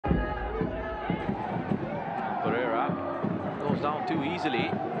down too easily,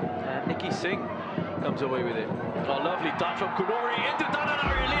 and Nicky Singh comes away with it. Oh, lovely touch from Kunori into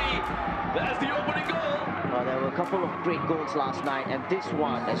Tadanari Lee. There's the opening goal. Well, there were a couple of great goals last night, and this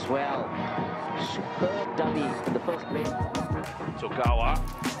one as well. Superb dummy in the first place. Sokawa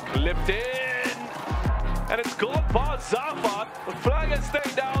clipped in, and it's gone past Zafat. The flag has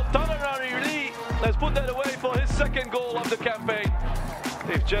stayed down. Tadanari Lee has put that away for his second goal of the campaign.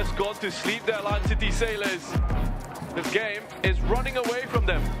 They've just gone to sleep, their Land City Sailors. This game is running away from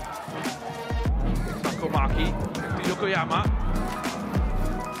them. Sakomaki to Yokoyama.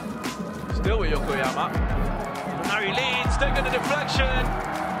 Still with Yokoyama. Tadanari Lee, it's taken a deflection.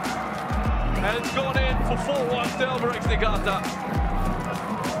 And it's gone in for 4-1 to Albirex Niigata.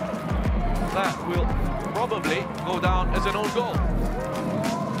 That will probably go down as an own goal.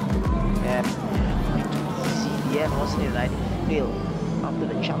 Yeah, easy the end, wasn't it? I didn't feel after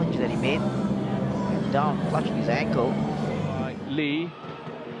the challenge that he made. And down, clutching his ankle. Lee.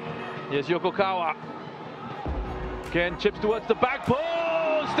 Here's Yokokawa. Again, chips towards the back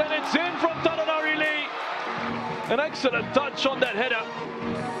post, and it's in from Tadanari Lee. An excellent touch on that header.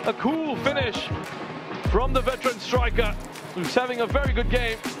 A cool finish from the veteran striker, who's having a very good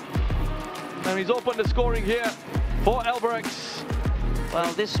game. And he's opened the scoring here for Albirex.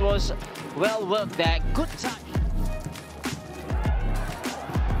 Well, this was well worked there. Good touch.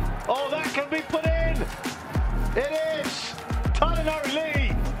 Oh, that can be put in. It is Tadanari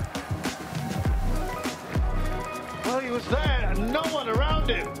Lee. Well, he was there and no one around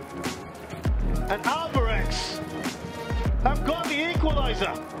him. And Albirex have got the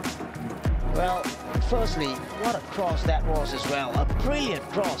equaliser. Well, firstly, what a cross that was as well. A brilliant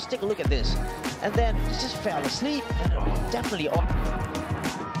cross. Take a look at this. And then he just fell asleep. And definitely on.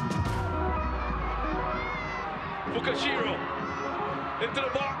 Fukashiro into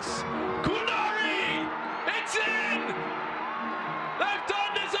the box. Kunari! It's in! They've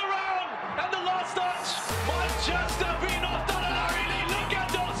turned this around! And the last touch might just have been off Tadanari Lee. Look at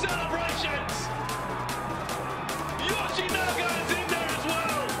those celebrations! Yoshinaga is in there as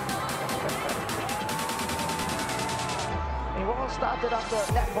well! It all started after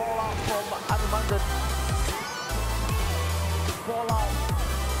that ball out from Anumandan. Ball out.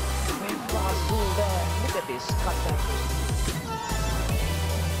 Went past through there. Look at this cutback.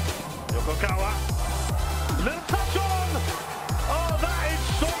 Yokokawa. Little touch on. Oh, that is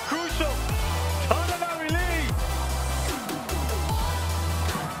so crucial. Tadanari Lee.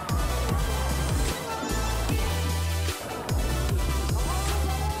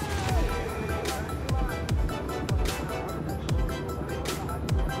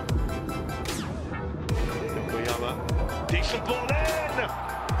 Yokoyama. Decent ball in.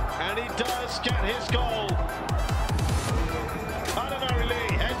 And he does get his goal. Tadanari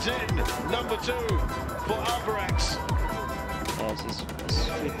Lee heads in, number 2 for Albirex. Yes, he's as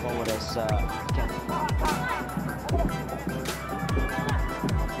straightforward as can.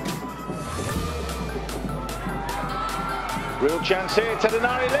 Real chance here,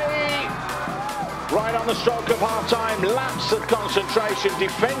 Tadanari Lee. Right on the stroke of half-time, lapse of concentration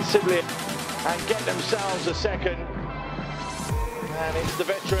defensively and get themselves a second. And it's the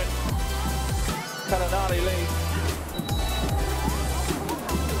veteran, Tadanari Lee.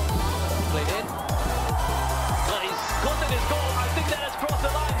 Played in. Well, he's gotten his goal. I think that has crossed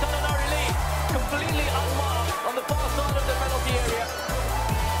the line. Tadanari Lee completely unmarked on the far side of the penalty area.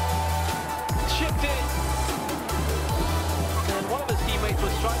 Chipped in. And one of his teammates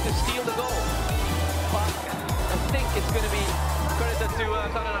was trying to steal the goal. But I think it's going to be credited to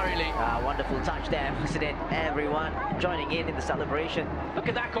Tadanari Lee. Wonderful touch there, wasn't it? Everyone joining in the celebration. Look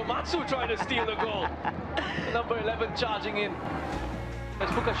at that, Komatsu trying to steal the goal. Number 11 charging in.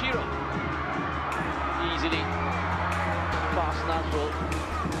 That's Fukashiro. Easily. Past Nazrul.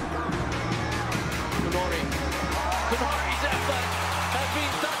 Kunori. Kunori's effort has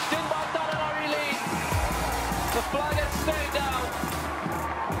been touched in by Tadanari Lee. The flag has stayed down.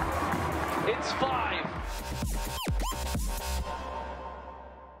 It's 5.